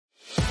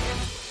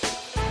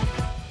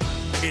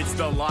It's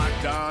the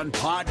Locked On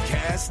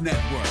Podcast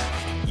Network,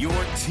 your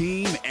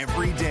team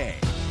every day.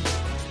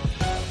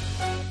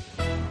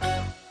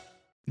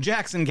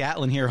 Jackson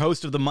Gatlin here,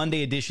 host of the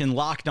Monday edition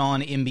Locked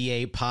On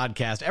NBA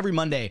podcast. Every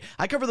Monday,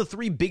 I cover the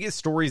three biggest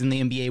stories in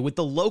the NBA with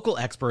the local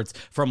experts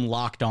from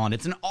Locked On.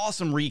 It's an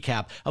awesome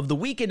recap of the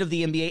weekend of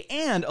the NBA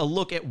and a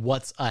look at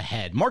what's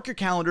ahead. Mark your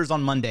calendars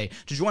on Monday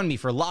to join me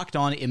for Locked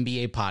On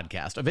NBA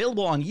podcast,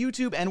 available on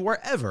YouTube and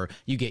wherever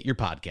you get your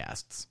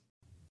podcasts.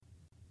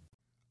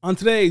 On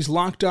today's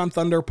Locked On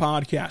Thunder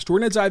podcast, we're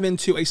going to dive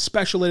into a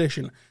special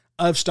edition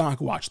of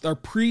Stock Watch, our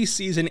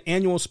preseason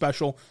annual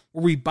special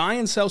where we buy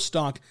and sell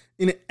stock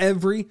in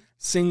every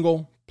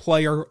single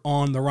player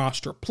on the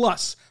roster.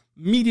 Plus,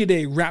 Media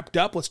Day wrapped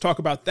up. Let's talk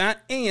about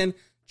that. And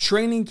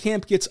training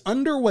camp gets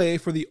underway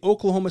for the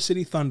Oklahoma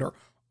City Thunder.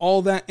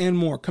 All that and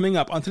more coming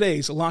up on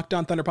today's Locked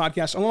On Thunder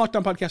podcast on the Locked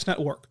On Podcast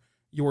Network.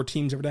 Your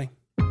teams every day.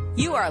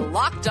 You are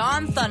Locked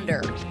On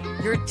Thunder,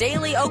 your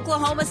daily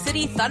Oklahoma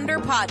City Thunder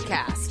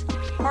podcast.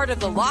 Part of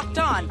the Locked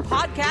On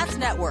Podcast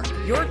Network,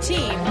 your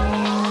team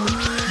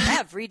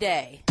every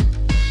day.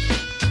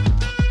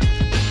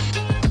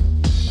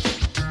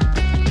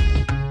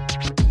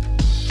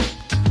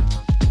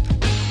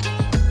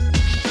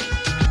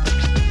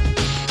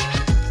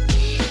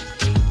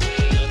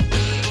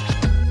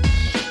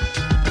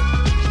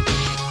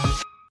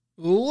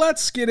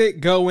 Let's get it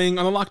going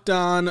on the Locked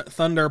On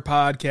Thunder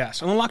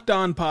podcast, on the Locked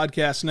On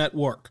Podcast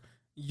Network,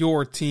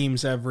 your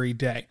teams every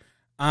day.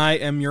 I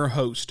am your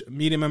host,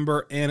 media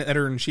member and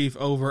editor-in-chief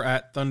over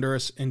at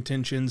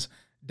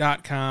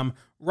thunderousintentions.com.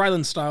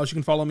 Rylan Stiles. You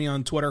can follow me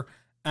on Twitter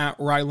at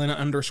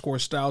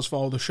Rylan_Stiles.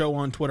 Follow the show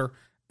on Twitter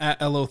at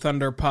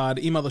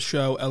LOThunderPod. Email the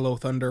show,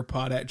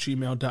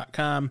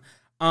 LOThunderPod@gmail.com.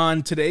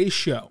 On today's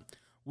show,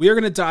 we are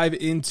going to dive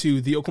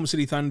into the Oklahoma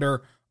City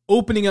Thunder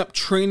opening up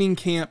training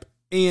camp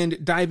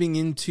and diving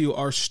into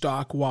our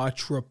Stock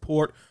Watch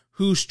report.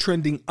 Who's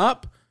trending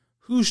up,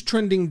 who's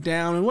trending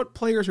down, and what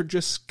players are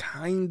just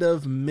kind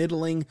of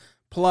middling.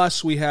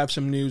 Plus, we have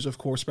some news, of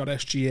course, about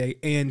SGA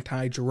and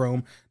Ty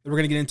Jerome that we're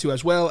going to get into,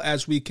 as well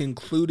as we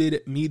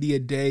concluded Media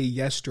Day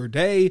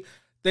yesterday.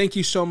 Thank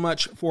you so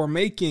much for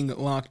making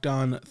Locked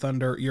On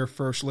Thunder your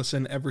first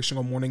listen every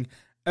single morning,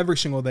 every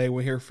single day.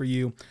 We're here for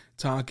you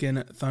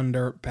talking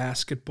Thunder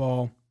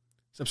basketball.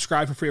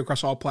 Subscribe for free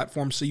across all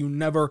platforms so you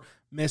never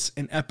miss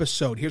an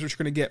episode. Here's what you're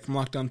going to get from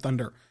Locked On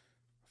Thunder.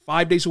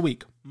 5 days a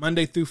week,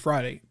 Monday through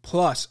Friday,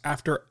 plus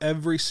after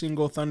every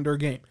single Thunder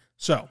game.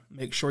 So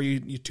make sure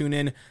you tune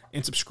in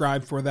and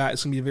subscribe for that.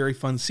 It's going to be a very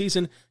fun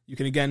season. You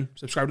can, again,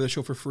 subscribe to the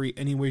show for free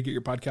anywhere you get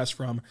your podcast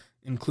from,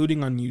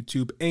 including on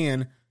YouTube.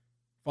 And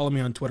follow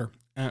me on Twitter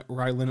at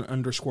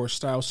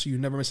Rylan_Stiles so you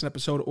never miss an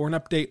episode or an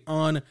update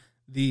on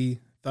the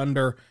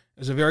Thunder. It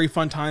was a very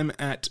fun time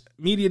at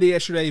Media Day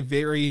yesterday.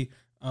 Very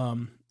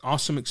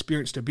awesome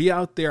experience to be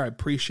out there. I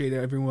appreciate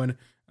everyone.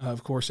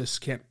 Of course, this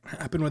can't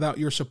happen without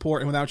your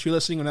support and without you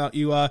listening, without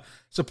you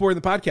supporting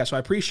the podcast. So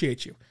I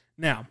appreciate you.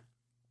 Now,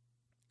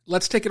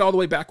 let's take it all the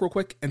way back real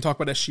quick and talk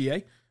about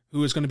SGA,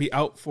 who is going to be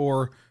out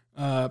for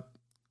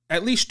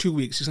at least 2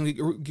 weeks. He's going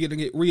to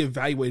get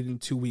reevaluated in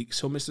 2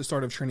 weeks. He'll miss the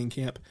start of training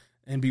camp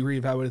and be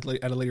reevaluated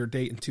at a later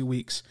date in 2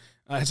 weeks.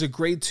 Has a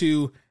grade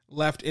 2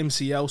 left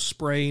MCL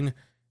sprain.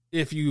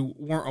 If you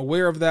weren't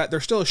aware of that,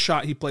 there's still a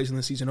shot he plays in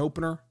the season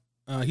opener.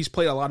 He's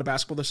played a lot of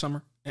basketball this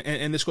summer,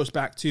 and this goes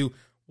back to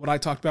what I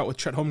talked about with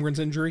Chet Holmgren's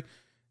injury.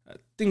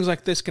 Things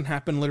like this can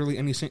happen literally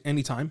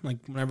any time, like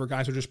whenever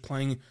guys are just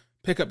playing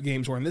pickup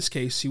games, or in this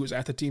case, he was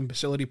at the team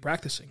facility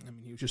practicing. I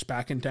mean, he was just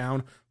back in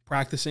town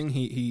practicing.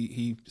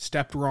 He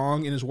stepped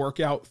wrong in his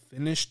workout,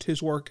 finished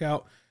his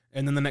workout,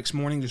 and then the next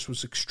morning just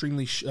was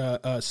extremely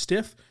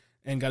stiff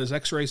and got his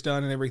x-rays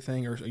done and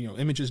everything, or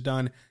images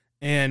done,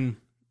 and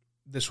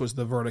this was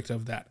the verdict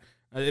of that.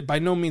 By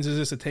no means is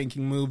this a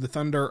tanking move. The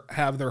Thunder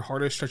have their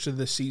hardest stretch of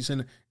this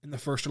season in the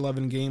first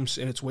 11 games,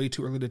 and it's way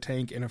too early to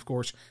tank. And, of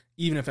course,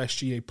 even if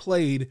SGA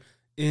played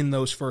in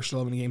those first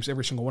 11 games,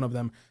 every single one of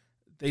them,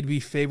 they'd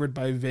be favored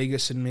by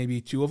Vegas and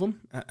maybe two of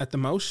them at the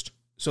most.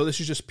 So this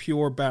is just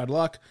pure bad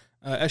luck.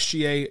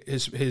 SGA,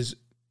 his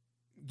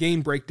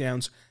game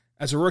breakdowns.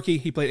 As a rookie,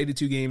 he played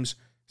 82 games.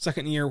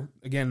 Second year,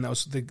 again, that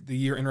was the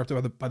year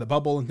interrupted by the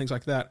bubble and things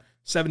like that,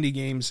 70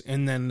 games.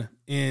 And then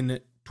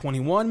in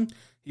 21,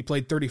 he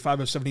played 35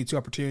 of 72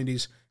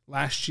 opportunities.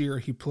 Last year,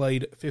 he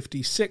played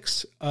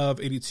 56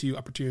 of 82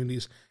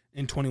 opportunities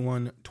in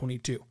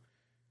 21-22.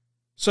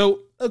 So,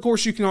 of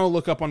course, you can all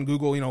look up on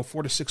Google,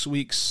 4 to 6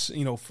 weeks.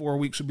 4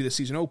 weeks would be the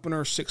season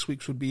opener. 6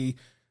 weeks would be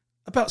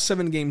about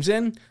 7 games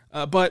in.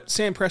 But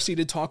Sam Presti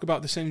did talk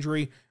about this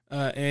injury,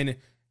 and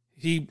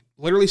he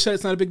literally said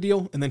it's not a big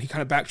deal. And then he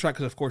kind of backtracked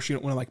because, of course, you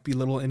don't want to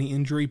belittle any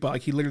injury.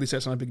 But he literally said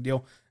it's not a big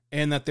deal,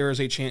 and that there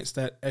is a chance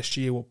that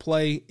SGA will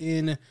play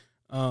in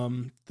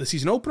the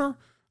season opener.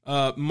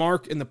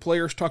 Mark and the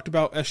players talked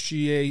about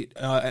SGA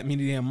at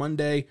Media Day on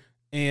Monday,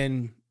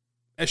 and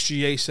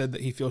SGA said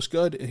that he feels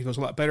good and he feels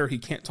a lot better. He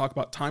can't talk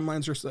about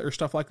timelines or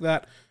stuff like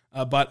that,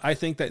 but I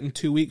think that in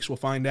 2 weeks we'll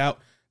find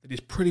out. that he's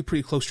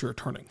pretty close to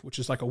returning, which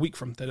is like a week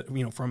from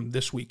from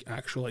this week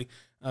actually,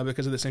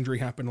 because of this injury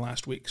happened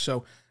last week.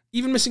 So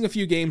even missing a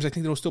few games, I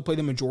think that he'll still play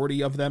the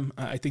majority of them.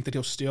 I think that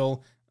he'll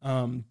still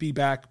be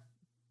back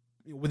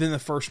within the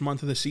first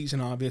month of the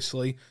season,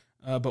 obviously,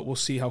 but we'll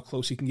see how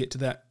close he can get to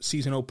that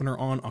season opener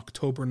on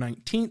October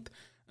 19th.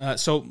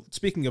 So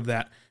speaking of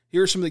that,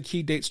 here are some of the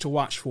key dates to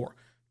watch for.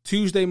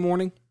 Tuesday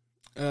morning,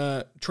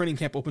 training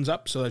camp opens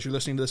up. So as you're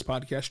listening to this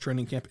podcast,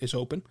 training camp is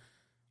open.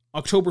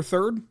 October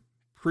 3rd,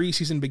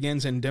 preseason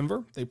begins in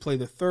Denver. They play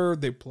the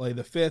 3rd, they play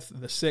the 5th,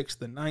 the 6th,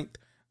 the 9th,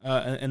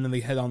 and then they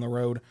head on the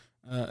road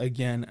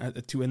again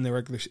to end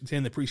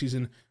the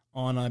preseason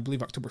on, I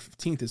believe, October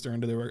 15th is their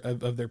end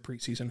of their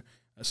preseason,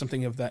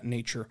 something of that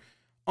nature.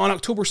 On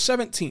October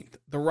 17th,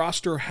 the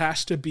roster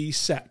has to be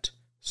set.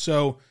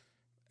 So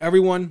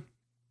everyone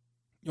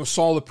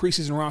saw the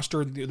preseason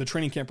roster, the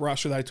training camp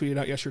roster that I tweeted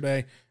out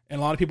yesterday, and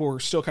a lot of people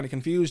were still kind of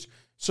confused.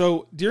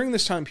 So during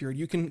this time period,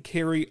 you can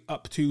carry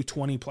up to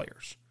 20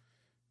 players.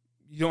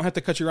 You don't have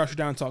to cut your roster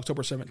down until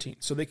October 17th.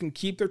 So they can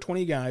keep their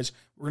 20 guys.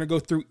 We're going to go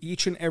through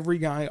each and every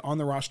guy on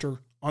the roster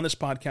on this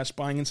podcast,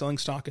 buying and selling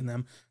stock in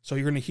them. So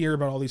you're going to hear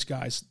about all these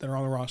guys that are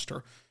on the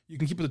roster. You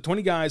can keep it to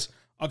 20 guys.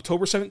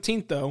 October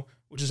 17th, though,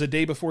 which is a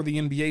day before the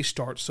NBA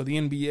starts. So the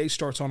NBA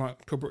starts on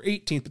October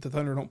 18th, but the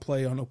Thunder don't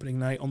play on opening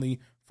night. Only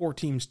 4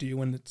 teams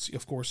do, and it's,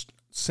 of course,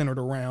 centered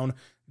around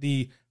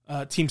the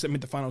teams that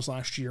made the finals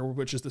last year,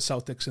 which is the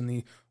Celtics and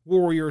the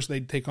Warriors. They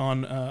take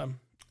on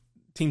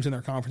teams in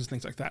their conference,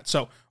 things like that.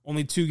 So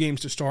only 2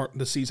 games to start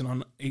the season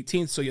on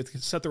 18th, so you have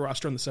to set the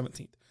roster on the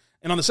 17th.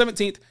 And on the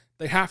 17th,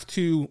 they have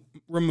to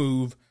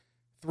remove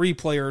 3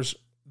 players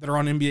that are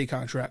on NBA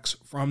contracts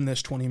from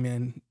this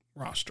 20-man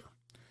roster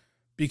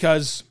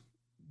because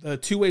the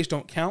 2-ways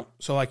don't count.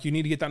 So, you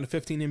need to get down to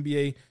 15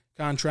 NBA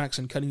contracts,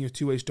 and cutting your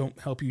 2-ways don't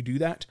help you do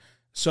that.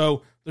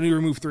 So they need to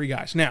remove 3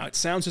 guys. Now, it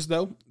sounds as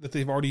though that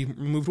they've already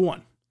removed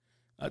 1.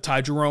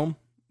 Ty Jerome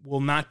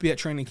will not be at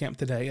training camp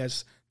today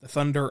as the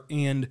Thunder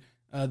and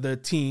the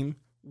team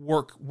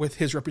work with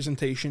his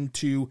representation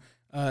to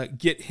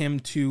get him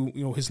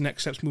to his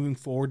next steps moving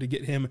forward, to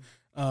get him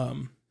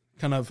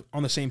kind of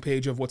on the same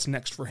page of what's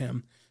next for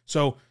him.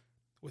 So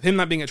with him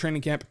not being at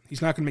training camp,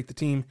 he's not going to make the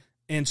team.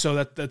 And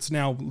so that's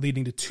now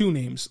leading to 2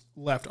 names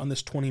left on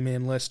this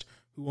 20-man list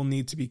who will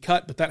need to be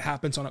cut, but that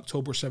happens on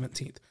October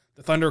 17th.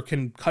 The Thunder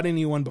can cut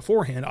anyone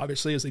beforehand,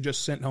 obviously, as they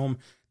just sent home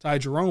Ty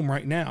Jerome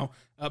right now,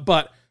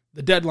 but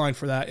the deadline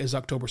for that is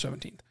October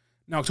 17th.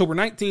 Now, October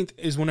 19th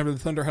is whenever the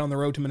Thunder head on the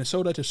road to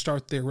Minnesota to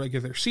start their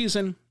regular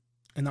season,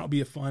 and that'll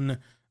be a fun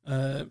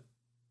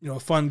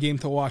game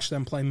to watch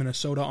them play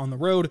Minnesota on the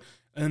road,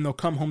 and then they'll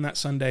come home that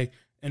Sunday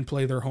and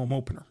play their home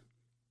opener.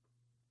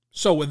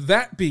 So with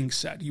that being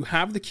said, you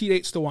have the key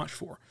dates to watch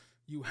for.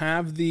 You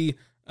have the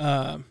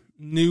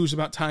news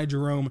about Ty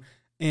Jerome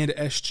and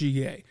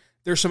SGA.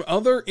 There's some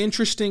other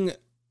interesting,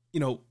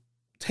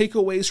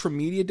 takeaways from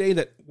Media Day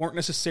that weren't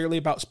necessarily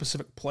about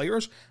specific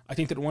players. I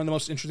think that one of the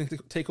most interesting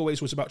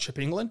takeaways was about Chip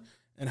England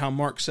and how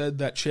Mark said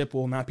that Chip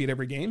will not be at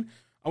every game.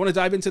 I want to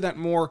dive into that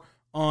more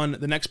on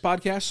the next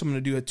podcast. So I'm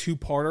going to do a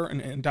 2-parter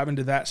and dive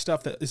into that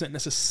stuff that isn't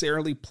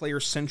necessarily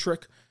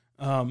player-centric,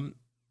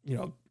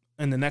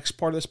 in the next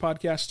part of this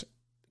podcast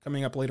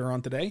coming up later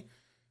on today.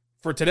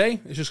 For today,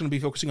 it's just going to be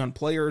focusing on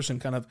players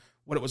and kind of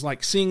what it was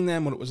like seeing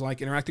them, what it was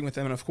like interacting with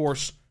them, and of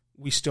course,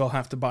 we still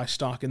have to buy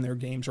stock in their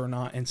games or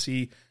not and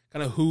see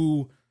kind of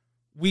who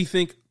we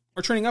think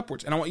are trending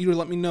upwards. And I want you to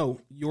let me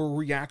know your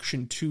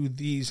reaction to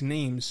these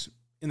names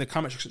in the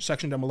comment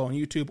section down below on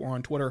YouTube or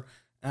on Twitter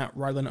at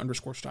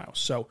Ryland_Styles.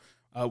 So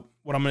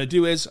what I'm going to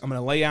do is I'm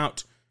going to lay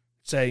out,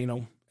 say,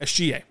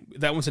 SGA.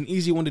 That one's an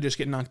easy one to just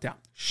get knocked out.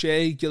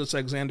 Shai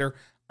Gilgeous-Alexander,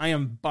 I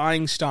am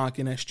buying stock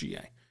in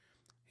SGA.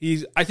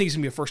 I think he's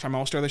going to be a first-time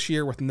All-Star this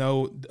year with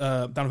no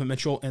Donovan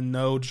Mitchell and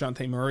no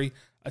DeJounte Murray.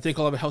 I think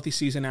he'll have a healthy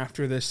season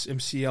after this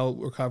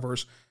MCL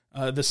recovers.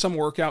 The summer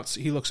workouts,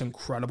 he looks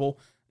incredible,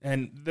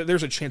 and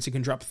there's a chance he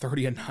can drop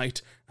 30 a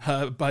night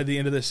by the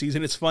end of the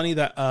season. It's funny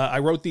that I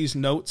wrote these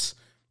notes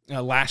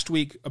last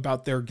week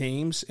about their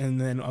games,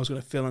 and then I was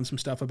going to fill in some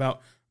stuff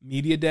about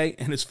Media Day,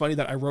 and it's funny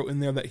that I wrote in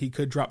there that he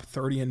could drop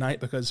 30 a night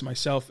because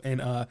myself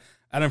and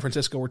Adam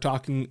Francisco were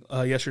talking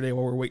yesterday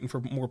while we were waiting for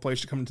more players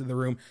to come into the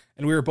room,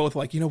 and we were both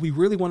like, we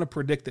really want to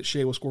predict that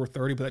Shai will score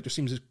 30, but that just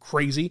seems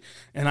crazy,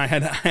 and I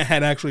had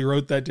actually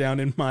wrote that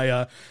down in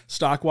my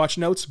stock watch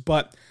notes.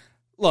 But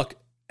look,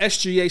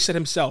 SGA said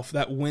himself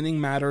that winning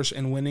matters,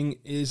 and winning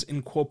is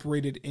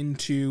incorporated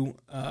into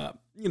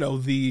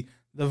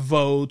the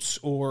votes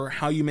or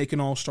how you make an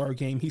all-star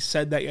game. He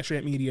said that yesterday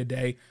at Media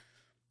Day.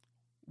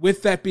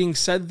 With that being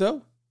said,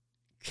 though,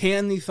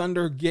 can the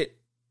Thunder get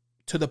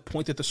to the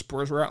point that the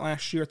Spurs were at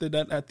last year at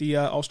the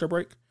All-Star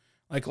break?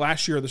 Like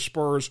last year, the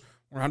Spurs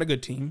were not a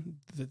good team.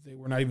 They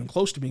were not even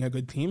close to being a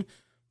good team.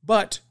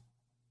 But,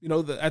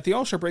 at the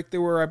All-Star break, they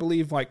were, I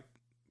believe,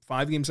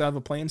 5 games out of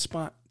a play-in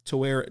spot to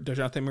where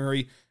DeJounte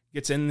Murray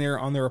gets in there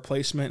on their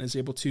replacement and is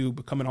able to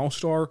become an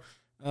All-Star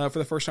for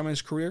the first time in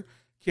his career.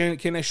 Can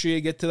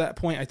SGA get to that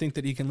point? I think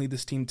that he can lead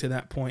this team to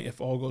that point if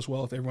all goes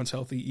well, if everyone's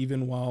healthy,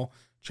 even while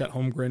Chet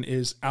Holmgren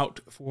is out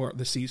for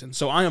the season.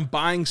 So I am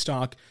buying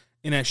stock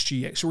in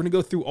SGA. So we're going to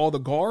go through all the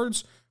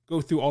guards,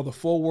 go through all the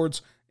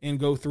forwards, and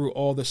go through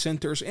all the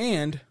centers,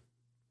 and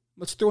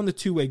let's throw in the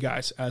two-way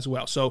guys as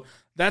well. So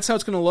that's how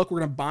it's going to look. We're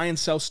going to buy and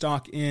sell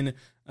stock in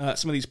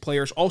some of these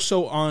players.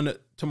 Also on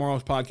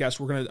tomorrow's podcast,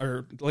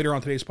 or later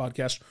on today's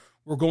podcast,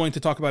 we're going to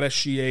talk about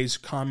SGA's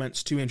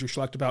comments to Andrew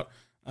Schlecht about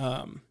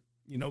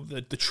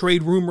the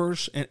trade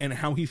rumors and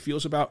how he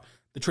feels about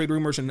the trade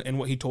rumors and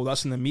what he told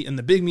us in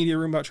the big media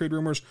room about trade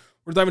rumors.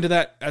 We're diving into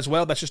that as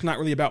well. That's just not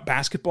really about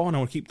basketball, and I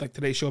want to keep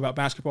today's show about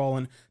basketball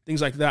and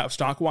things like that of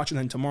Stock Watch, and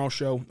then tomorrow's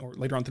show, or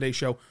later on today's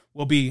show,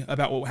 will be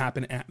about what will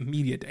happen at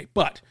Media Day.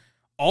 But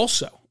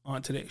also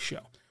on today's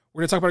show,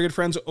 we're going to talk about our good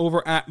friends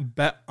over at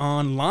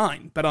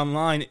BetOnline.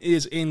 BetOnline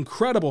is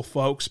incredible,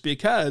 folks,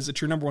 because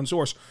it's your number one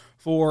source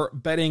for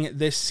betting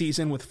this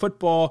season with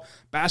football,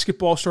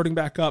 basketball starting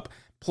back up,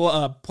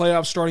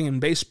 playoffs starting in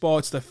baseball.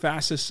 It's the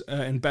fastest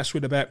and best way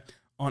to bet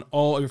on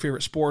all of your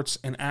favorite sports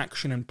and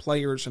action and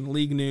players and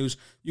league news.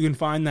 You can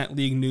find that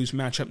league news,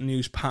 matchup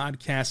news,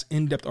 podcasts,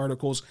 in-depth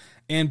articles,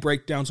 and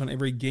breakdowns on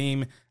every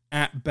game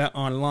at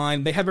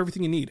BetOnline. They have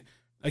everything you need.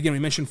 Again, we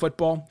mentioned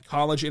football,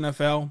 college,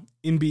 NFL,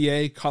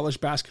 NBA,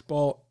 college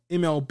basketball,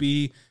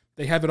 MLB.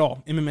 They have it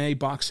all. MMA,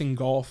 boxing,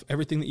 golf,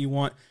 everything that you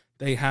want.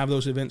 They have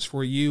those events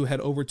for you. Head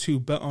over to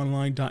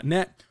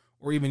betonline.net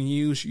or even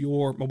use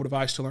your mobile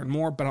device to learn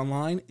more.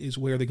 BetOnline is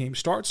where the game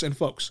starts. And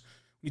folks,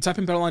 when you type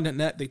in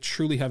betonline.net, they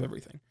truly have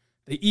everything.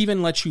 They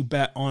even let you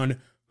bet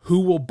on who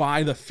will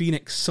buy the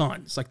Phoenix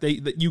Suns.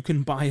 That you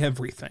can buy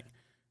everything.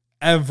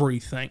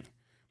 Everything.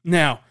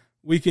 Now,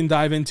 we can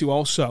dive into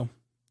also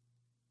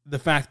the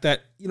fact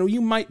that,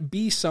 you might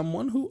be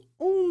someone who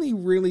only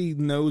really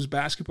knows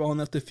basketball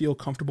enough to feel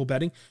comfortable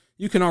betting.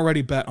 You can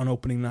already bet on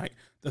opening night.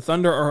 The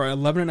Thunder are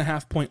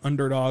 11.5-point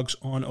underdogs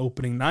on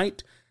opening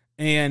night,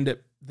 and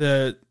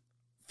the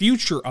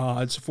future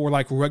odds for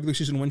regular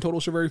season win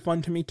totals are very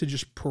fun to me to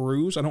just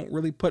peruse. I don't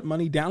really put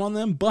money down on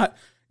them, but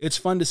it's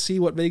fun to see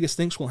what Vegas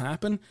thinks will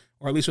happen,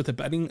 or at least what the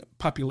betting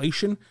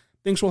population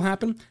thinks will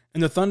happen.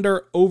 And the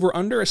Thunder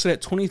over-under is set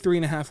at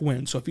 23.5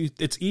 wins. So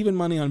it's even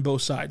money on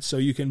both sides. So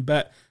you can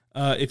bet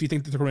if you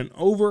think that they're going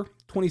over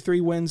 23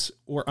 wins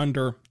or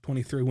under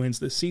 23 wins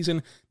this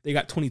season. They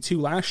got 22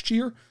 last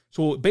year.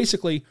 So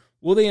basically,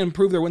 will they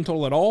improve their win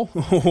total at all,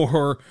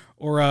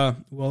 or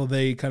will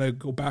they kind of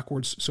go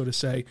backwards, so to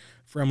say,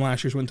 from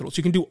last year's win total? So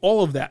you can do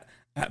all of that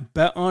at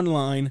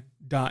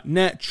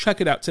betonline.net.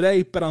 Check it out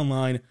today.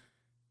 BetOnline,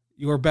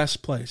 your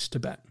best place to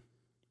bet.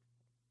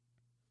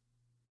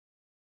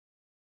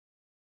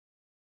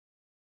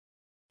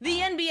 The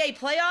NBA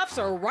playoffs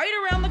are right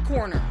around the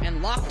corner,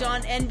 and Locked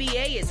On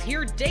NBA is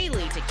here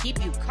daily to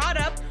keep you caught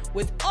up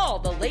with all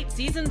the late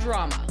season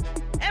drama.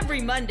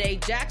 Every Monday,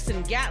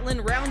 Jackson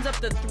Gatlin rounds up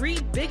the 3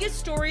 biggest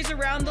stories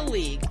around the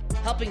league,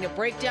 helping to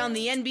break down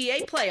the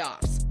NBA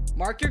playoffs.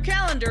 Mark your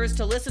calendars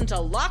to listen to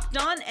Locked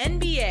On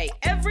NBA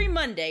every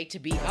Monday to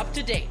be up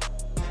to date.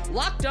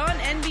 Locked On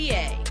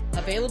NBA,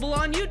 available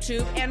on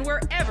YouTube and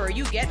wherever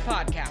you get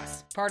podcasts.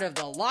 Part of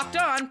the Locked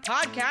On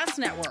Podcast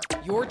Network,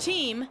 your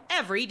team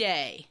every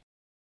day.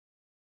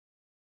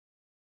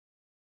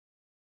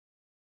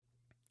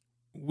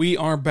 We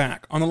are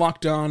back on the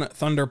Locked On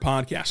Thunder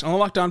podcast, on the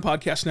Locked On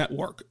Podcast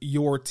Network,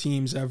 your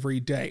teams every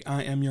day.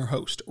 I am your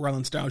host,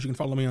 Rylan Stiles. You can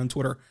follow me on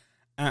Twitter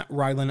at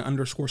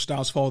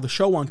Rylan_Stiles. Follow the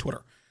show on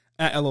Twitter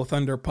at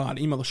LOThunderPod.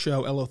 Email the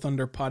show,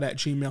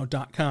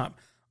 LOThunderPod@gmail.com.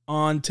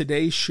 On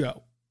today's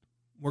show,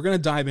 we're going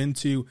to dive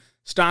into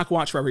stock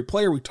watch for every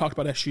player. We talked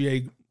about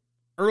SGA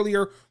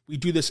earlier. We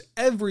do this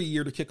every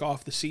year to kick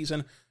off the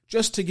season,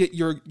 just so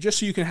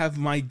you can have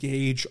my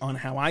gauge on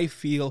how I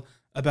feel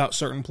about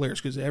certain players,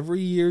 because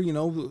every year,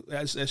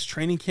 as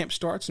training camp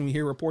starts and we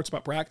hear reports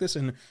about practice,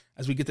 and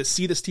as we get to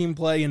see this team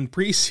play in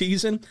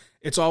preseason,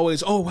 it's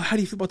always, how do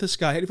you feel about this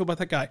guy? How do you feel about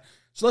that guy?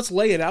 So let's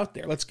lay it out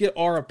there. Let's get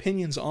our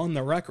opinions on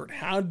the record.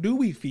 How do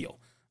we feel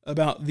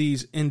about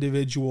these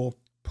individual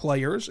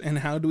players, and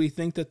how do we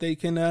think that they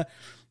can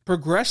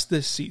progress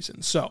this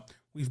season? So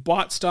we've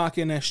bought stock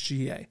in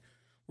SGA.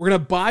 We're going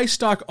to buy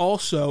stock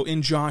also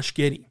in Josh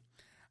Giddey.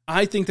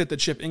 I think that the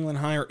Chip Engelland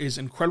hire is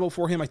incredible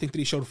for him. I think that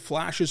he showed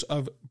flashes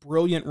of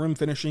brilliant rim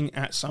finishing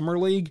at Summer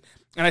League,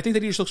 and I think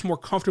that he just looks more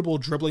comfortable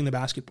dribbling the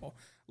basketball.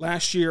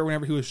 Last year,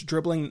 whenever he was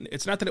dribbling,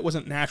 it's not that it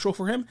wasn't natural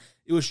for him.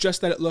 It was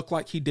just that it looked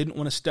like he didn't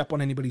want to step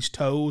on anybody's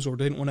toes or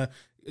didn't want to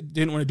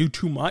do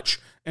too much,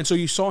 and so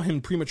you saw him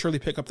prematurely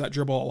pick up that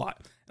dribble a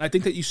lot. And I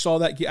think that you saw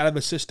that get out of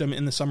the system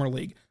in the Summer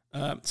League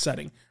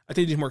setting. I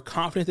think he's more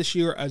confident this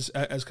year as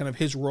kind of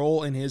his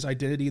role and his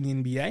identity in the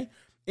NBA.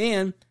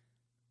 And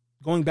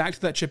going back to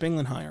that Chip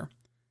Engelland hire,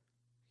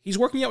 he's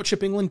working out with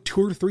Chip Engelland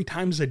 2 or 3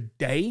 times a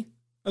day,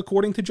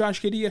 according to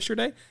Josh Giddey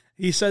yesterday.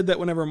 He said that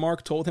whenever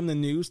Mark told him the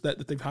news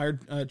that they've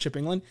hired Chip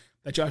Engelland,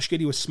 that Josh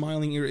Giddey was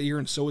smiling ear to ear,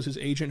 and so was his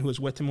agent who was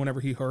with him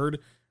whenever he heard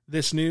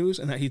this news,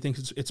 and that he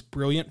thinks it's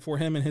brilliant for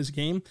him in his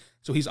game.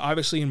 So he's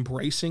obviously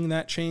embracing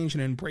that change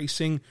and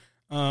embracing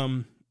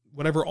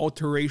whatever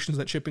alterations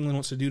that Chip England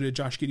wants to do to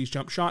Josh Giddey's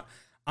jump shot,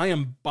 I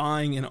am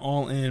buying an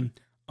all-in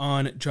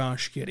on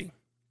Josh Giddey.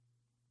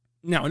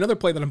 Now, another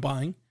play that I'm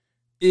buying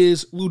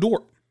is Lu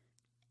Dort.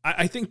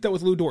 I think that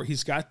with Lu Dort,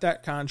 he's got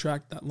that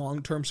contract, that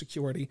long-term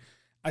security.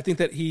 I think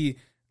that he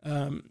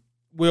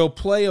will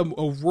play a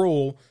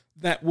role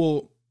that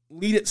will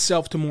lead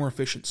itself to more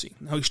efficiency.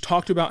 Now, he's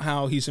talked about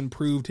how he's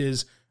improved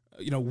his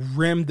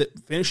rim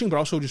finishing, but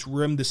also just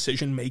rim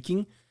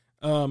decision-making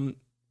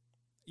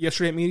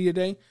yesterday at Media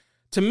Day.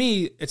 To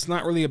me, it's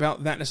not really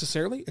about that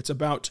necessarily. It's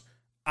about,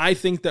 I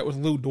think that with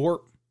Lu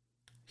Dort,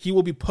 he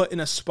will be put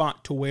in a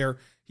spot to where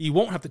he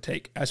won't have to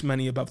take as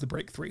many above the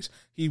break threes.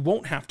 He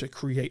won't have to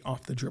create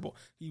off the dribble.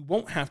 He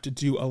won't have to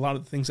do a lot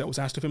of the things that was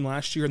asked of him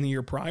last year and the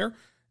year prior.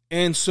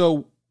 And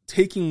so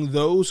taking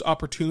those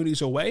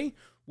opportunities away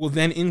will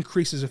then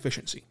increase his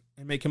efficiency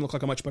and make him look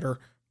like a much better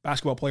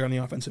basketball player on the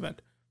offensive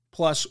end.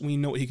 Plus, we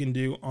know what he can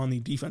do on the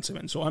defensive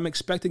end. So I'm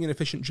expecting an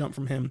efficient jump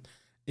from him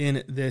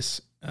in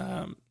this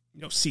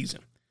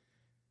season.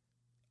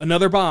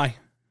 Another buy,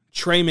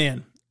 Tre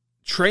Mann.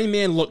 Tre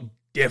Mann looked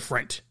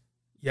different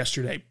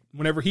yesterday.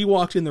 Whenever he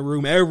walked in the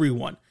room,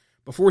 everyone,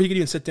 before he could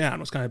even sit down,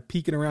 was kind of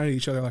peeking around at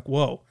each other like,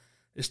 whoa,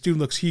 this dude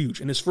looks huge.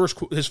 And his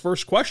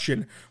first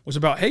question was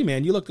about, hey,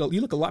 man, you look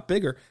a lot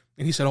bigger.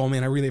 And he said, oh,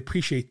 man, I really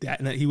appreciate that.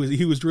 And that he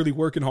was really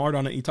working hard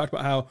on it. He talked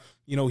about how,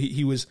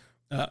 he was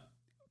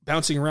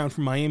bouncing around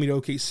from Miami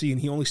to OKC,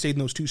 and he only stayed in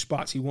those two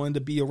spots. He wanted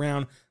to be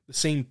around the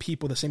same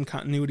people, the same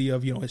continuity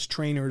of, his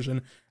trainers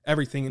and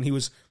everything. And he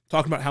was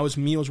talking about how his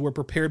meals were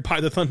prepared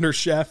by the Thunder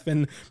chef,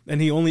 and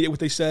he only ate what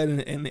they said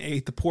and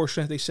ate the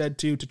portion that they said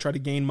to try to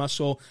gain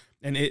muscle.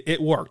 And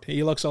it worked.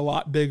 He looks a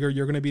lot bigger.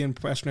 You're going to be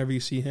impressed whenever you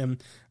see him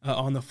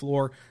on the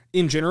floor.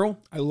 In general,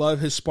 I love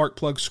his spark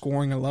plug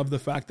scoring. I love the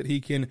fact that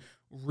he can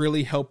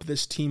really help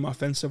this team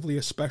offensively,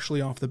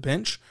 especially off the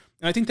bench.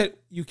 And I think that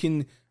you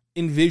can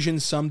envision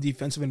some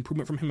defensive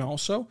improvement from him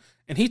also.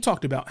 And he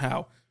talked about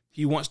how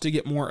he wants to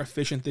get more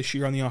efficient this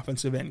year on the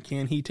offensive end.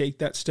 Can he take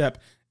that step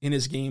in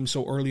his game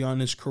so early on in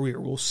his career?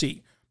 We'll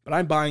see. But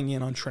I'm buying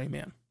in on Tre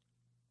Mann.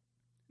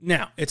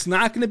 Now, it's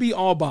not going to be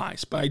all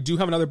buys, but I do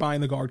have another buy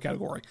in the guard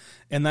category,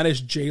 and that is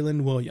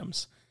Jalen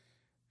Williams.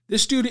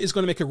 This dude is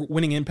going to make a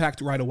winning impact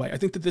right away. I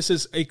think that this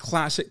is a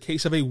classic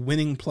case of a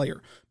winning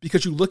player,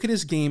 because you look at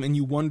his game and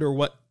you wonder,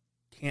 what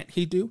can't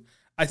he do?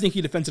 I think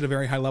he defends at a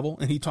very high level,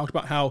 and he talked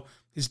about how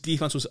his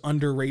defense was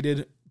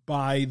underrated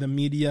by the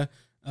media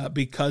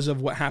because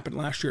of what happened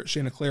last year at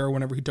Santa Clara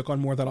whenever he took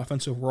on more of that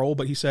offensive role.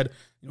 But he said,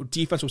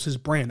 defense was his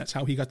brand. That's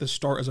how he got the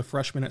start as a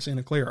freshman at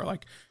Santa Clara.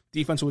 Like,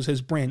 defense was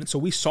his brand. And so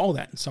we saw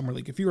that in Summer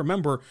League. If you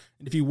remember,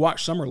 and if you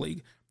watch Summer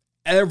League,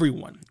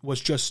 everyone was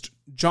just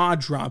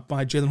jaw-dropped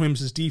by Jalen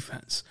Williams'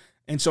 defense.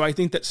 And so I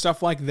think that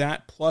stuff like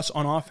that, plus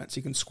on offense,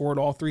 he can score at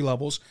all three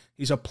levels.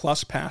 He's a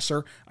plus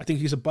passer. I think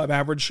he's above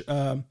average,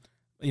 dribbler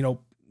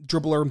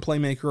and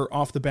playmaker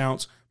off the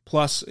bounce,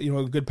 plus, a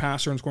good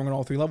passer and scoring at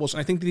all three levels. And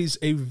I think that he's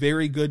a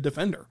very good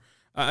defender.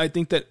 I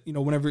think that,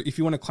 if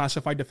you want to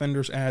classify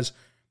defenders as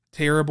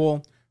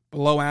terrible,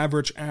 below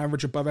average,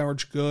 average, above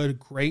average, good,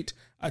 great,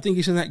 I think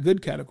he's in that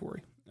good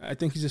category. I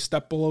think he's a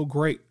step below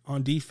great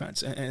on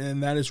defense.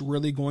 And that is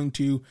really going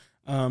to,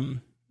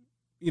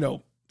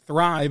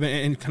 thrive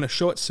and kind of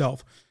show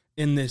itself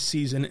in this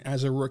season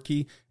as a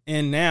rookie.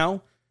 And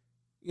now,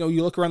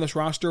 you look around this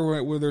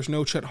roster where there's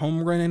no Chet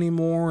Holmgren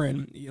anymore,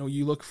 and,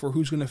 you look for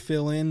who's going to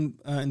fill in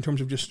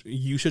terms of just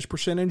usage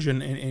percentage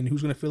and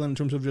who's going to fill in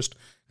terms of just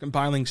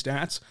compiling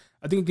stats.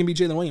 I think it can be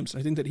Jalen Williams.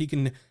 I think that he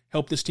can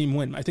help this team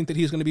win. I think that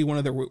he's going to be one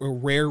of the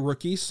rare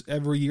rookies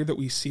every year that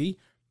we see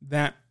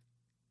that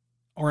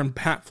are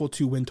impactful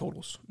to win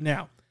totals.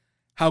 Now,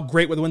 how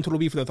great will the win total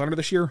be for the Thunder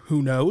this year?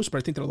 Who knows? But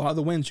I think that a lot of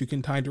the wins you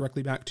can tie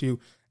directly back to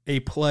a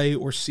play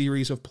or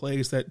series of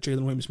plays that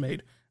Jalen Williams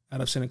made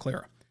out of Santa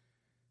Clara.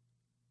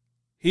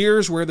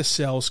 Here's where the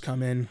sells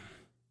come in.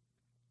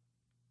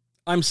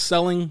 I'm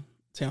selling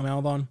Theo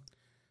Maledon.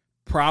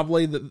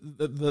 Probably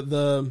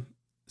the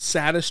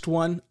saddest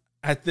one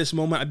at this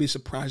moment. I'd be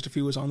surprised if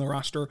he was on the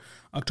roster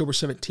October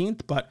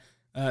 17th, but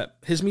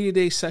his media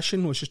day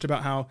session was just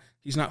about how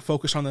he's not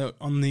focused on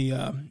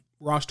the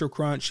roster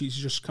crunch. He's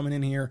just coming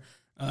in here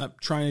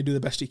trying to do the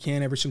best he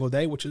can every single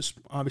day, which is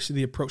obviously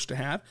the approach to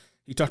have.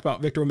 He talked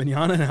about Victor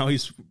Wembanyama and how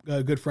he's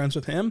good friends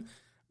with him,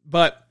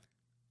 but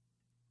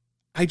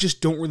I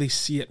just don't really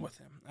see it with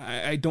him.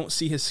 I don't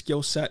see his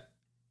skill set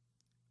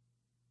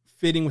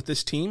fitting with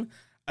this team.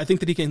 I think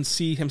that he can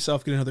see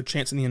himself get another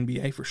chance in the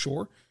NBA for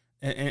sure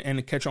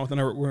and catch on with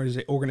another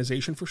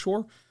organization for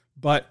sure.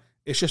 But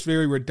it's just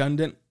very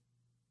redundant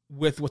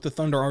with what the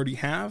Thunder already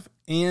have.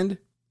 And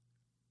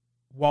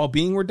while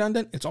being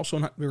redundant, it's also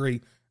not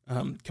very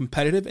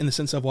competitive in the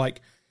sense of,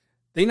 like,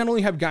 they not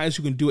only have guys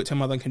who can do what Tim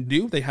Maledon can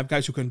do, they have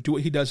guys who can do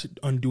what he does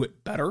and do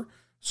it better.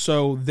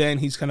 So then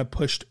he's kind of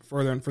pushed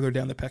further and further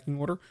down the pecking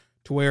order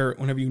to where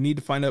whenever you need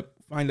to find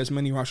as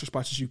many roster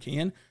spots as you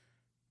can,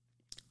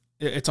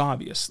 it's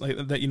obvious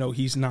that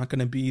he's not going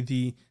to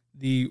be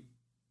the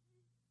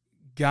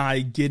guy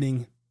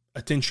getting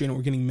attention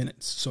or getting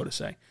minutes, so to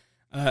say.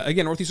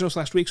 Again, Northeast knows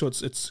last week, so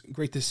it's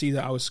great to see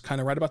that I was kind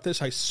of right about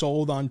this. I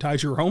sold on Ty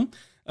Jerome.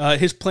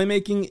 His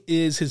playmaking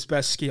is his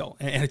best skill,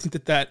 and I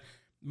think that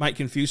might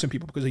confuse some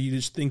people because you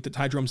just think that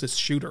Ty Jerome's this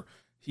shooter.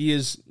 He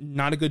is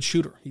not a good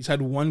shooter. He's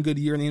had one good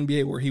year in the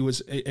NBA where he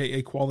was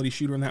a quality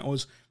shooter, and that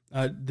was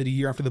the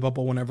year after the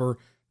bubble whenever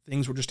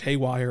things were just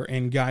haywire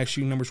and guys'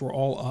 shooting numbers were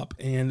all up,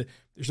 and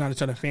there's not a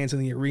ton of fans in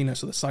the arena,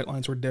 so the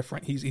sightlines were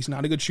different. He's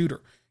not a good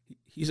shooter.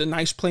 He's a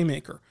nice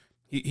playmaker.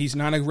 He's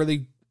not a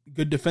really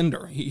good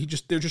defender.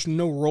 There's just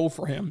no role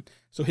for him.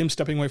 So him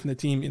stepping away from the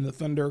team in the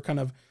Thunder, kind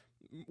of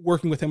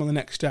working with him on the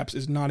next steps,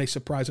 is not a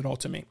surprise at all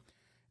to me.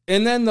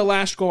 And then the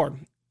last guard,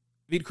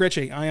 Vit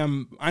Krejci,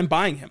 I'm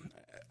buying him.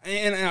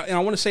 And I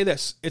want to say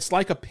this, it's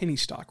like a penny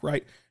stock,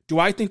 right? Do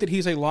I think that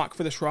he's a lock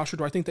for this roster?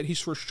 Do I think that he's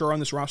for sure on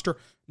this roster?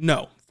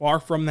 No, far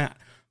from that.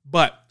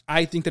 But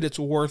I think that it's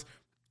worth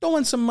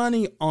throwing some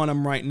money on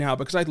him right now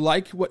because I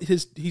like what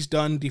he's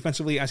done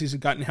defensively as he's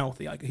gotten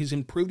healthy. Like he's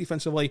improved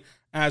defensively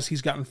as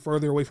he's gotten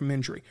further away from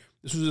injury.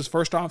 This was his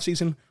first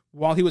offseason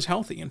while he was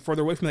healthy and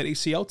further away from that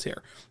ACL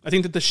tear. I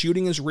think that the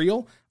shooting is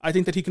real. I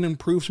think that he can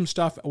improve some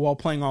stuff while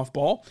playing off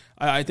ball.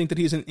 I think that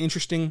he's an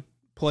interesting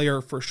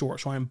player for sure.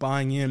 So I'm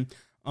buying in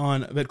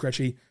on Vit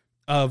Krejci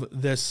of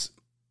this,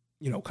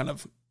 kind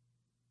of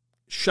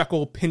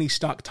shekel penny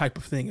stock type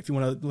of thing, if you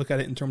want to look at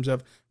it in terms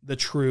of the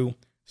true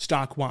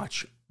stock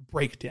watch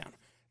breakdown.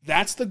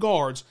 That's the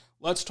guards.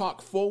 Let's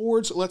talk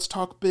forwards. Let's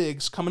talk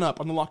bigs coming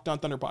up on the Locked On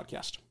Thunder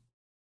podcast.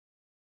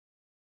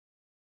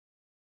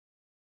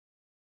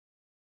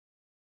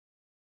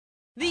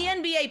 The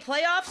NBA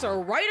playoffs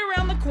are right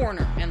around the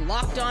corner, and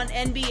Locked On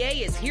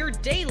NBA is here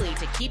daily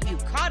to keep you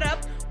caught up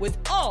with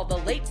all the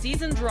late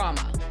season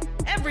drama.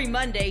 Every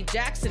Monday,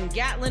 Jackson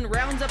Gatlin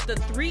rounds up the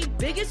 3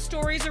 biggest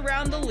stories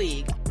around the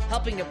league,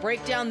 helping to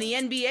break down the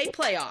NBA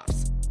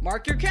playoffs.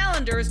 Mark your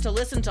calendars to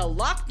listen to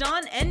Locked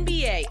On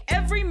NBA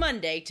every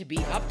Monday to be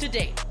up to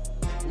date.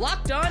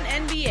 Locked On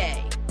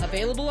NBA,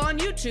 available on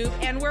YouTube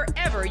and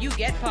wherever you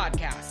get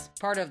podcasts.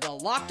 Part of the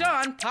Locked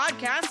On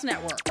Podcast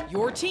Network,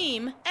 your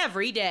team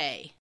every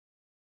day.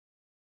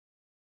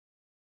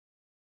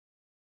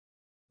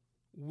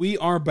 We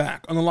are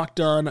back on the Locked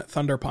On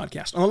Thunder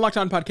podcast, on the Locked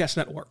On Podcast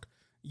Network,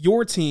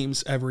 your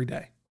teams every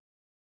day.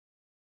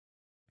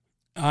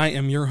 I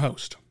am your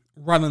host,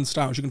 Rylan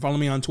Stiles. You can follow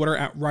me on Twitter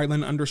at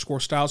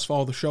Rylan_Stiles.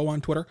 Follow the show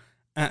on Twitter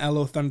at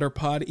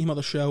LOThunderPod. Email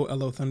the show,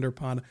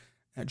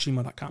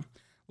 LOThunderPod@gmail.com.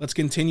 Let's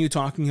continue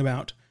talking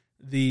about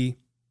the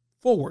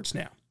forwards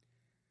now.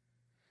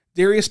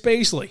 Darius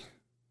Bazley.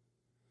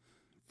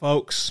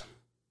 Folks,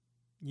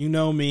 you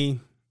know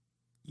me.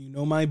 You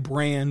know my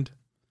brand.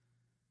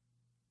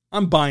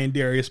 I'm buying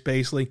Darius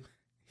Bazley.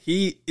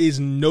 He is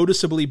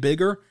noticeably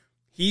bigger.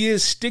 He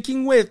is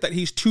sticking with that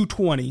he's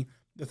 220.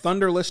 The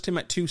Thunder list him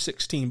at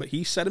 216, but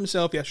he said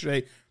himself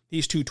yesterday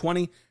he's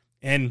 220,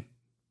 and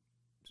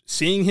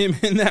seeing him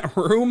in that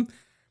room,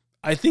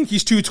 I think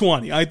he's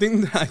 220. I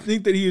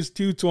think that he is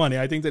 220.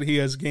 I think that he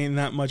has gained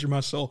that much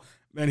muscle,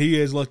 and he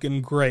is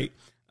looking great.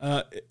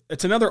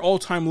 It's another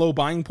all-time low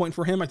buying point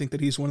for him. I think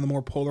that he's one of the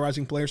more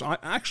polarizing players.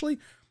 I'd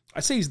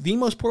say he's the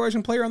most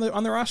polarizing player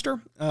on the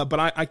roster, but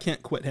I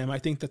can't quit him. I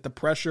think that the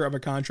pressure of a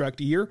contract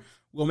year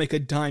will make a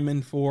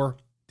diamond for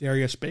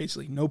Darius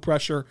Bazley. No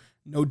pressure,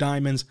 no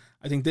diamonds.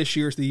 I think this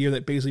year is the year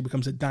that Bazley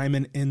becomes a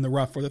diamond in the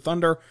rough for the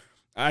Thunder.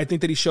 I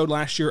think that he showed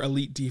last year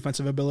elite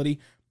defensive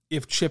ability.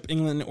 If Chip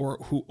England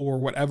or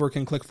whatever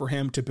can click for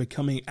him to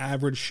become an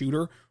average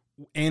shooter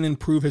and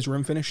improve his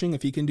rim finishing,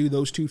 if he can do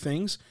those two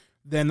things,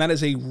 then that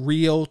is a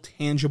real,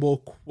 tangible,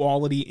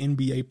 quality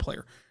NBA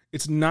player.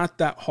 It's not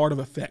that hard of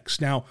a fix.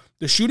 Now,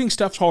 the shooting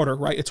stuff's harder,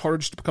 right? It's harder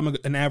just to become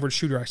an average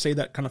shooter. I say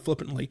that kind of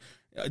flippantly.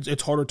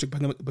 It's harder to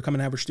become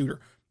an average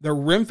shooter. The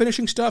rim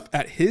finishing stuff,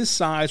 at his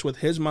size, with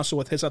his muscle,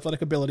 with his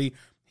athletic ability,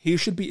 he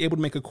should be able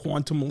to make a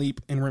quantum leap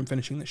in rim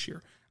finishing this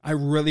year. I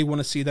really want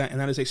to see that, and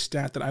that is a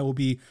stat that I will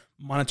be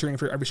monitoring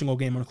for every single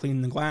game on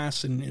cleaning the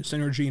glass and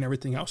synergy and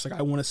everything else. Like,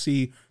 I want to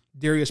see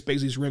Darius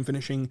Bazley's rim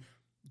finishing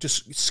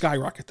just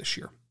skyrocket this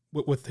year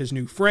with his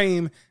new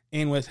frame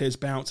and with his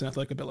bounce and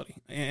athletic ability.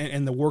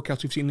 And the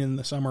workouts we've seen in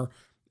the summer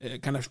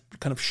kind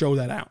of show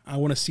that out. I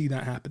want to see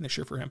that happen this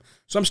year for him.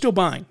 So I'm still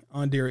buying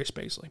on Darius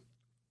Bazley.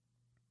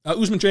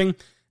 Ousmane Dieng,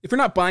 if you're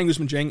not buying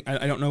Ousmane Dieng,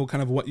 I don't know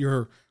kind of what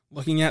you're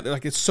looking at.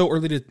 Like, it's so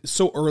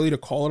early to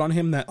call it on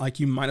him that, like,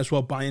 you might as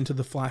well buy into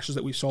the flashes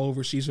that we saw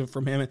overseas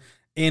from him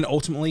and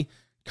ultimately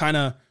kind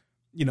of,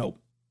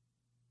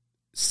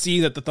 see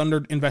that the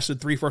Thunder invested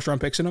 3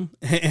 first-round picks in him,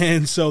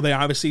 and so they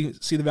obviously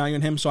see the value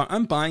in him. So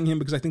I'm buying him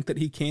because I think that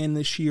he can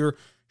this year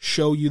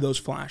show you those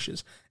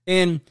flashes.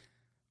 And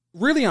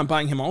really, I'm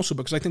buying him also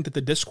because I think that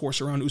the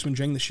discourse around Ousmane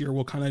Dieng this year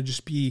will kind of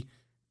just be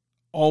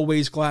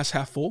always glass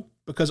half full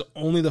because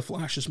only the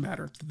flashes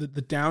matter. The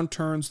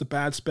downturns, the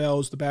bad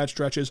spells, the bad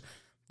stretches,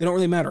 they don't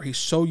really matter. He's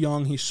so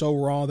young, he's so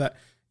raw that,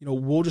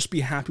 we'll just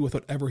be happy with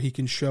whatever he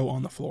can show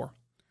on the floor.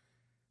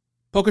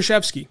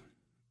 Pokusevski,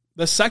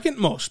 the second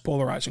most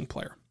polarizing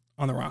player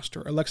on the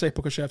roster, Alexei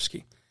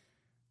Pokusevski.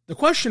 The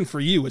question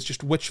for you is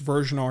just which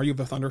version are you of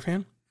the Thunder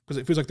fan? Because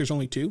it feels like there's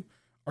only 2.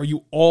 Are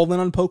you all in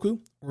on Poku?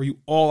 Or are you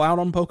all out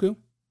on Poku?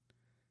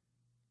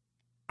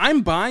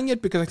 I'm buying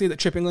it because I think that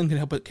Chip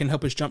Engelland can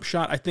help his jump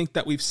shot. I think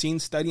that we've seen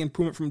steady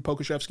improvement from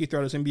Pokusevski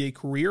throughout his NBA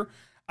career.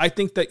 I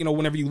think that,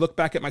 whenever you look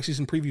back at my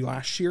season preview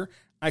last year,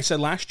 I said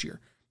last year,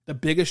 the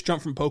biggest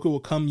jump from Poku will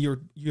come year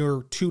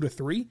 2 to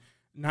 3,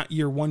 not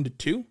year 1 to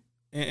 2.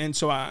 And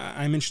so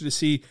I'm interested to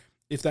see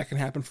if that can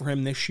happen for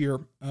him this year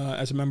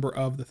as a member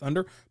of the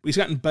Thunder. But he's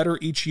gotten better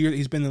each year that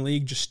he's been in the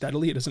league just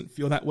steadily. It doesn't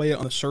feel that way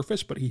on the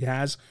surface, but he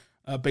has,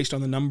 based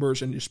on the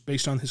numbers and just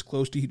based on his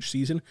close to each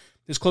season.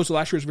 His close to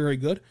last year was very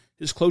good.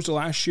 His close to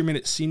last year made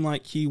it seem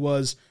like he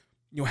was,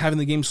 having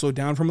the game slow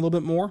down for him a little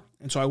bit more.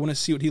 And so I want to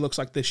see what he looks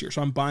like this year.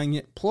 So I'm buying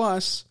it.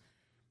 Plus,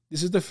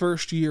 this is the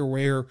first year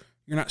where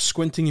you're not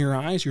squinting your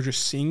eyes. You're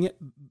just seeing it,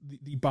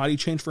 the body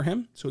change for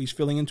him. So he's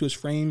filling into his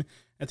frame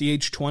at the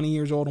age 20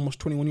 years old, almost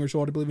 21 years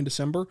old, I believe, in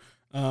December.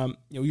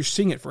 You're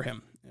seeing it for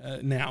him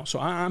now. So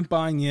I'm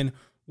buying in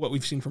what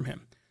we've seen from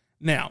him.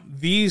 Now,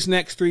 these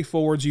next 3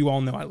 forwards you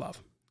all know I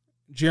love.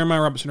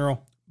 Jeremiah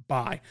Robinson-Earl,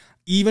 buy.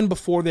 Even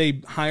before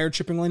they hired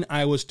Chip Engelland,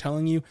 I was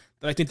telling you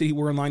that I think that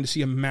we're in line to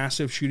see a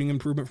massive shooting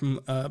improvement from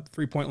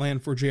three-point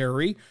land for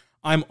JRE.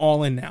 I'm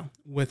all in now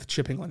with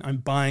Chip Engelland. I'm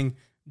buying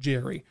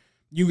JRE.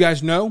 You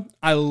guys know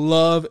I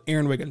love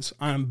Aaron Wiggins.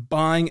 I'm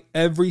buying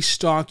every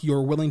stock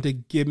you're willing to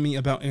give me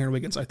about Aaron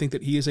Wiggins. I think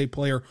that he is a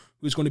player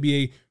who's going to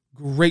be a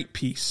great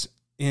piece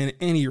in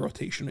any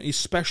rotation,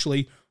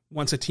 especially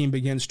once a team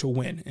begins to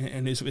win.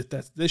 And if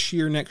that's this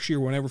year, next year,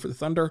 whenever for the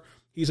Thunder,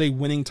 he's a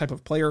winning type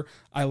of player.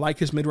 I like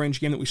his mid-range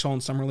game that we saw in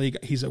Summer League.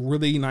 He's a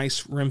really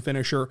nice rim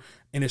finisher,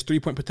 and his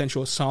three-point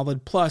potential is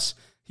solid. Plus,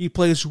 he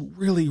plays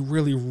really,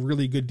 really,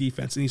 really good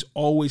defense, and he's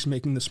always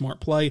making the smart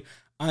play.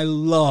 I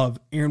love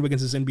Aaron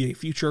Wiggins' NBA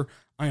future.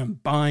 I am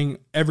buying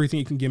everything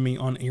you can give me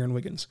on Aaron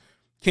Wiggins.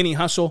 Kenny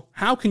Hustle,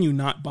 how can you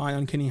not buy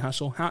on Kenny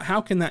Hustle?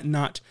 How can that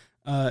not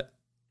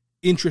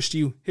interest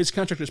you? His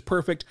contract is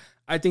perfect.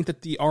 I think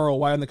that the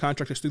ROI on the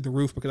contract is through the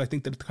roof because I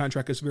think that the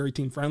contract is very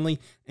team-friendly,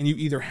 and you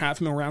either have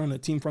him around on a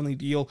team-friendly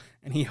deal,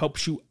 and he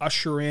helps you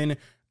usher in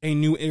a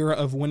new era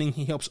of winning.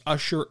 He helps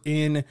usher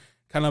in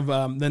kind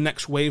of the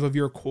next wave of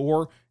your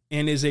core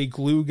and is a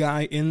glue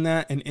guy in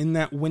that and in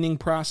that winning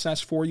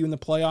process for you in the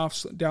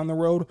playoffs down the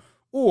road,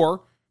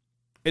 or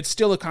it's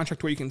still a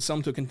contract where you can sell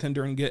him to a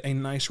contender and get a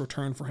nice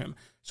return for him.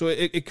 So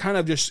it kind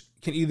of just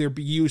can either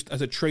be used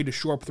as a trade to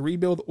shore up the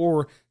rebuild,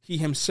 or he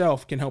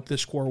himself can help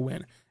this core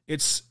win.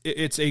 It's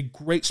a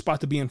great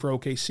spot to be in for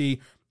OKC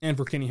and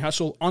for Kenny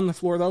Hustle. On the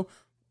floor, though,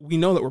 we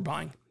know that we're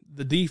buying.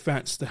 The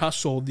defense, the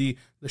hustle, the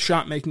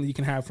shot making that you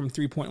can have from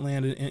three-point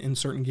land in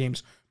certain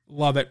games.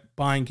 Love it.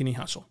 Buying Kenny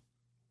Hustle.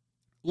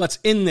 Let's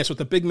end this with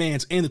the big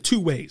mans and the two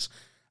ways.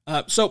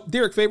 So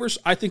Derek Favors,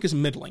 I think, is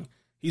middling.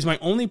 He's my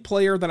only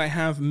player that I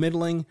have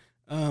middling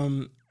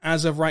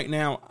as of right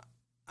now.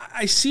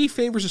 I see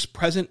Favors'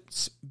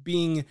 presence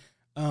being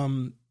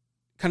kind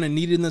of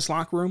needed in this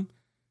locker room,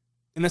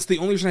 and that's the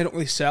only reason I don't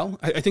really sell.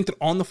 I think that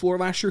on the floor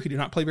last year, he did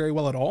not play very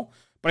well at all,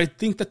 but I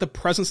think that the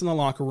presence in the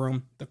locker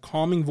room, the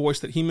calming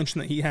voice that he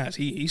mentioned that he has,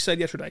 he said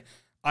yesterday,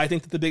 I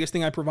think that the biggest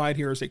thing I provide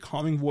here is a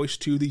calming voice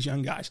to these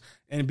young guys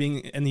and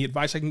the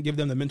advice I can give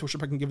them, the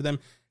mentorship I can give them.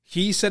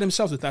 He said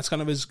himself that that's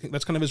kind of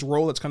his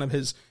role. That's kind of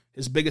his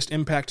biggest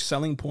impact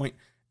selling point.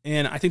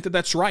 And I think that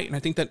that's right. And I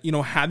think that,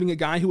 having a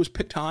guy who was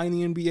picked high in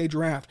the NBA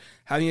draft,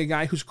 having a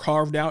guy who's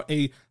carved out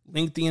a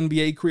lengthy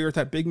NBA career at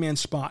that big man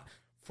spot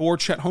for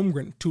Chet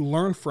Holmgren to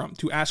learn from,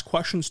 to ask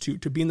questions to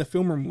be in the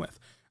film room with,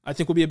 I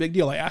think will be a big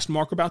deal. I asked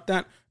Mark about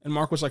that, and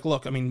Mark was like,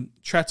 look, I mean,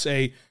 Chet's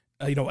a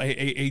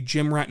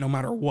gym rat no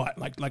matter what.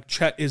 Like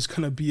Chet is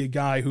going to be a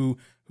guy who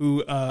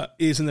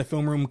is in the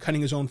film room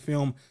cutting his own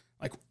film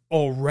like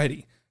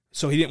already.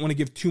 So he didn't want to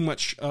give too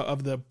much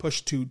of the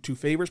push to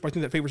Favors, but I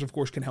think that Favors, of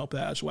course, can help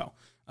that as well.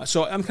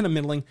 So I'm kind of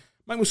middling.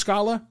 Mike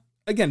Muscala,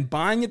 again,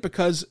 buying it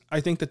because I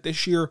think that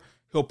this year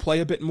he'll play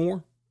a bit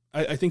more.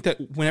 I think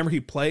that whenever he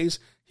plays,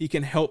 he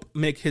can help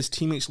make his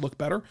teammates look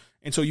better.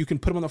 And so you can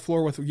put him on the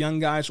floor with young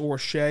guys or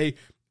Shea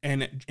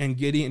and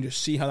Giddey and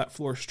just see how that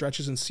floor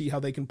stretches and see how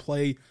they can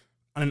play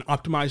on an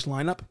optimized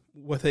lineup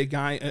with a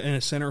guy and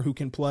a center who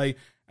can play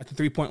at the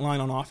three-point line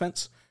on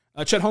offense.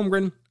 Chet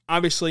Holmgren,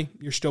 obviously,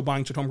 you're still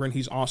buying Chet Holmgren.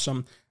 He's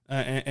awesome,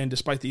 and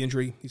despite the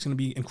injury, he's going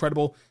to be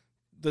incredible.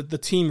 The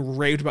team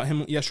raved about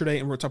him yesterday,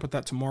 and we'll talk about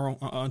that tomorrow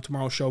on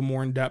tomorrow's show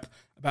more in depth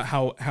about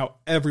how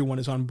everyone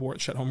is on board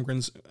Chet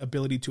Holmgren's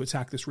ability to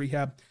attack this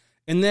rehab.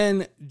 And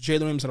then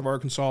Jalen Williams out of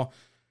Arkansas.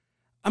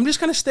 I'm just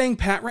kind of staying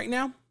pat right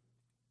now.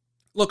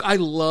 Look, I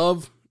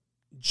love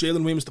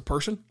Jalen Williams, the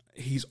person.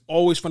 He's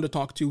always fun to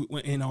talk to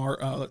in our,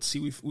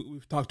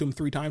 we've talked to him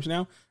 3 times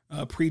now,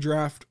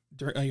 pre-draft,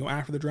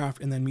 after the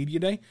draft, and then media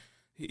day.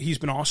 He's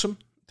been awesome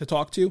to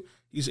talk to.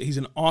 He's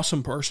an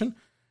awesome person.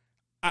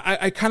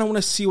 I kind of want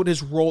to see what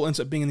his role ends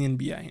up being in the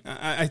NBA.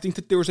 I think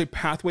that there was a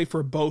pathway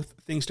for both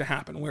things to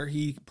happen, where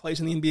he plays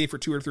in the NBA for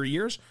 2 or 3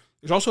 years.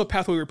 There's also a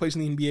pathway where he plays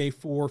in the NBA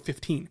for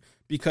 15,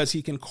 because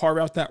he can carve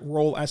out that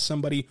role as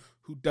somebody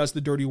who does the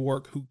dirty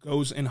work, who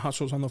goes and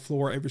hustles on the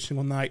floor every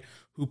single night,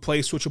 who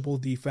plays switchable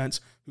defense,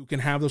 who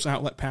can have those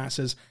outlet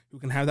passes, who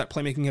can have that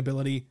playmaking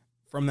ability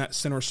from that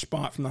center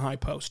spot from the high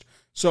post.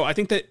 So I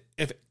think that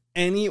if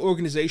any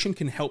organization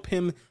can help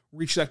him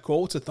reach that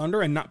goal, it's the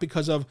Thunder, and not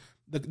because of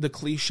the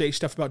cliche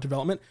stuff about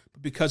development,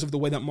 but because of the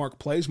way that Mark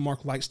plays.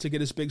 Mark likes to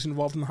get his bigs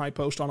involved in the high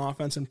post on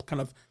offense and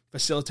kind of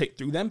facilitate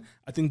through them.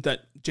 I think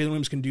that Jalen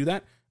Williams can do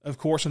that. Of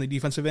course, on the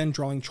defensive end,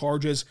 drawing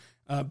charges,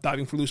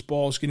 diving for loose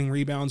balls, getting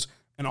rebounds,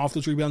 and off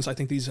those rebounds, I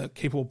think he's a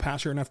capable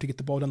passer enough to get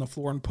the ball down the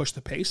floor and push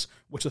the pace,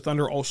 which the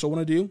Thunder also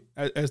want to do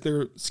as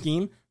their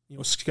scheme,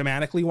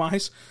 schematically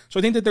wise. So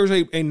I think that there's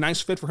a nice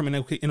fit for him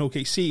in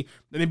OKC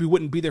that maybe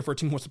wouldn't be there for a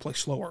team who wants to play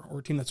slower, or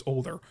a team that's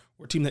older,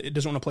 or a team that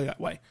doesn't want to play that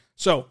way.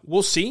 So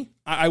we'll see.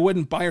 I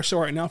wouldn't buy or sell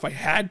right now. If I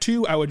had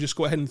to, I would just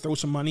go ahead and throw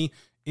some money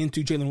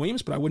into Jalen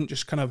Williams, but I wouldn't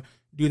just kind of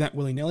do that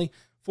willy-nilly.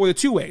 For the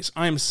two ways,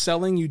 I am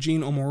selling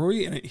Eugene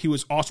Omoruyi, and he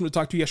was awesome to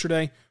talk to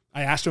yesterday.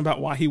 I asked him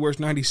about why he wears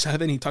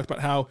 97. He talked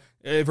about how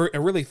a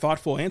really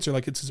thoughtful answer,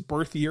 like it's his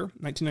birth year,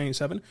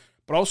 1997,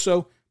 but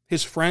also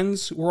his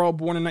friends were all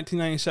born in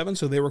 1997,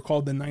 so they were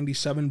called the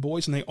 97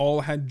 boys, and they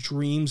all had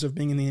dreams of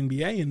being in the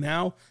NBA, and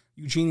now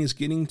Eugene is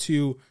getting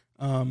to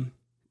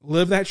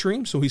live that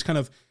dream, so he's kind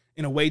of,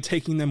 in a way,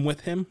 taking them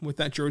with him with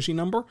that jersey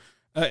number.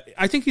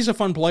 I think he's a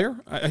fun player.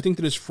 I think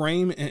that his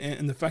frame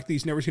and the fact that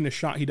he's never seen a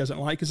shot he doesn't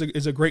like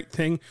is a great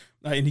thing,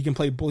 and he can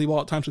play bully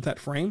ball at times with that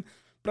frame.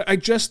 But I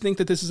just think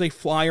that this is a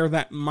flyer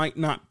that might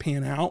not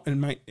pan out,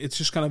 and it's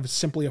just kind of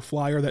simply a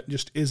flyer that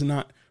just is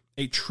not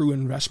a true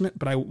investment.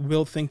 But I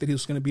will think that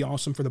he's going to be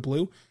awesome for the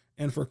Blue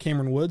and for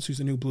Cameron Woods, who's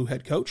the new Blue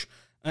head coach.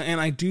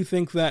 And I do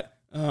think that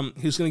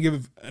he's going to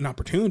give an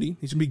opportunity.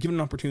 He's going to be given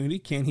an opportunity.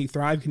 Can he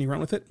thrive? Can he run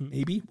with it?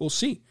 Maybe. We'll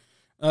see.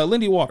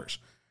 Lindy Waters.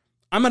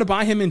 I'm going to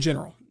buy him in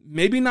general.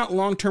 Maybe not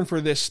long-term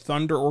for this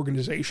Thunder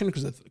organization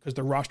because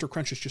the roster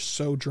crunch is just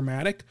so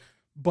dramatic,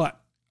 but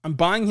I'm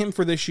buying him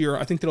for this year.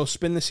 I think that he'll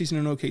spend the season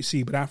in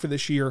OKC, but after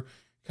this year,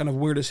 kind of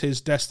where does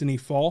his destiny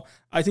fall?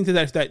 I think that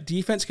if that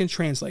defense can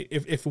translate,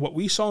 if what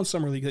we saw in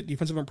Summer League, that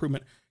defensive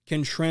improvement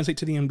can translate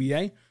to the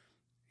NBA,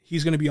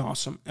 he's going to be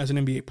awesome as an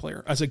NBA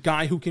player, as a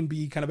guy who can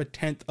be kind of a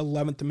 10th,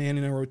 11th man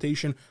in a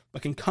rotation,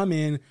 but can come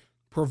in,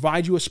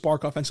 provide you a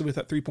spark offensively with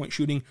that three-point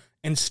shooting,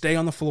 and stay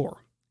on the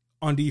floor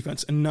on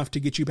defense enough to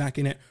get you back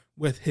in it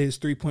with his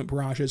three-point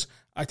barrages.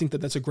 I think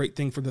that that's a great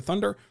thing for the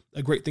Thunder,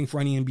 a great thing for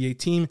any NBA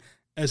team.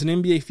 As an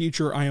NBA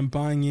future, I am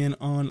buying in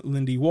on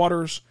Lindy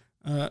Waters.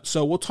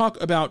 So we'll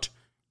talk about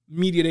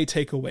Media Day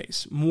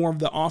takeaways, more of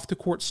the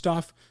off-the-court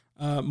stuff,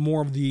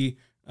 more of the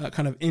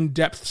kind of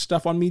in-depth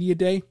stuff on Media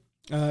Day,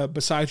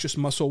 besides just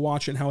muscle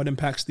watch and how it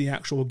impacts the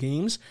actual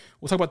games.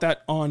 We'll talk about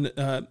that on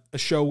a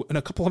show in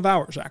a couple of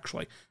hours,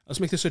 actually. Let's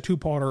make this a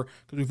two-parter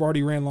because we've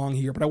already ran long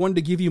here. But I wanted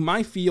to give you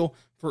my feel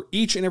for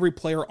each and every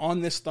player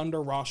on this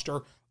Thunder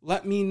roster.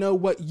 Let me know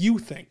what you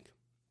think.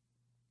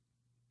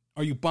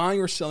 Are you buying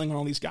or selling on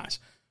all these guys?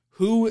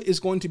 Who is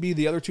going to be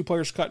the other two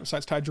players cut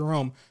besides Ty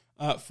Jerome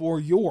for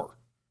your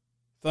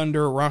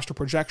Thunder roster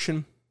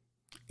projection?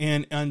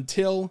 And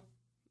until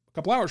a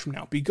couple hours from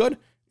now, be good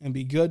and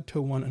be good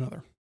to one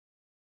another.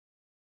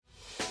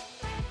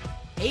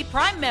 Hey,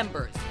 Prime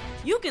members,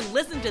 you can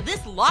listen to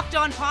this Locked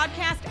On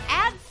podcast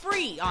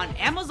ad-free on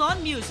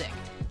Amazon Music.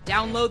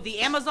 Download the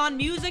Amazon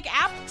Music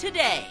app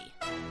today.